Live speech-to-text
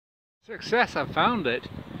Success, I've found it.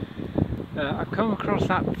 I've come across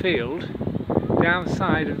that field down the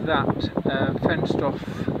side of that fenced off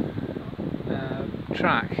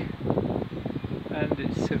track, and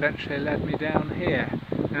it's eventually led me down here.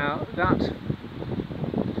 Now that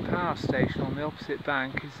power station on the opposite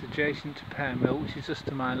bank is adjacent to Pear Mill, which is just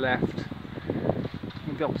to my left,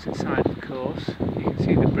 on the opposite side of course. You can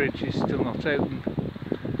see the bridge is still not open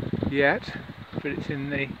yet, but it's in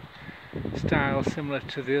the style similar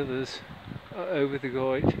to the others over the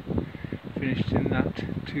Goyt, finished in that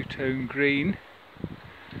two-tone green.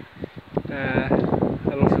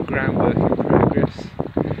 A lot of groundwork in progress,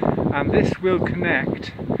 and this will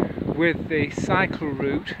connect with the cycle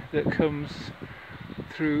route that comes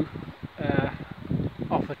through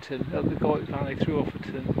Offerton, up the Goyt Valley through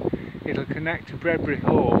Offerton. It'll connect to Bredbury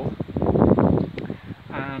Hall,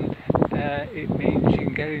 and it means you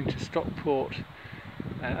can get into Stockport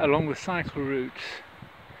along the cycle routes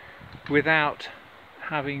without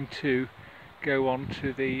having to go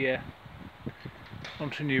onto the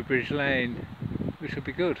onto Newbridge Lane, which will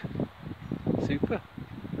be good. Super.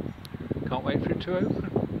 Can't wait for it to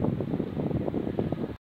open.